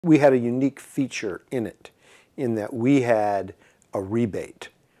We had a unique feature in it, in that we had a rebate,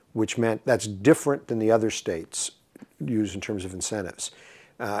 which meant that's different than the other states use in terms of incentives.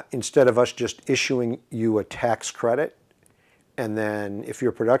 Instead of us just issuing you a tax credit, and then if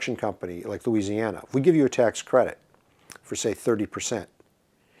you're a production company like Louisiana, if we give you a tax credit for say 30%,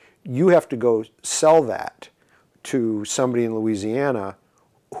 you have to go sell that to somebody in Louisiana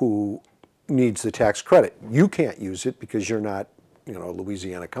who needs the tax credit. You can't use it because you're not, a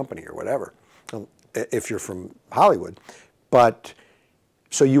Louisiana company or whatever, if you're from Hollywood. But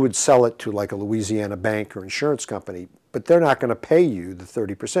so you would sell it to like a Louisiana bank or insurance company, but they're not going to pay you the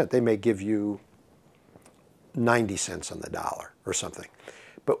 30%. They may give you 90 cents on the dollar or something.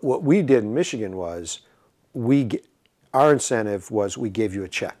 But what we did in Michigan was our incentive was we gave you a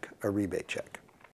check, a rebate check.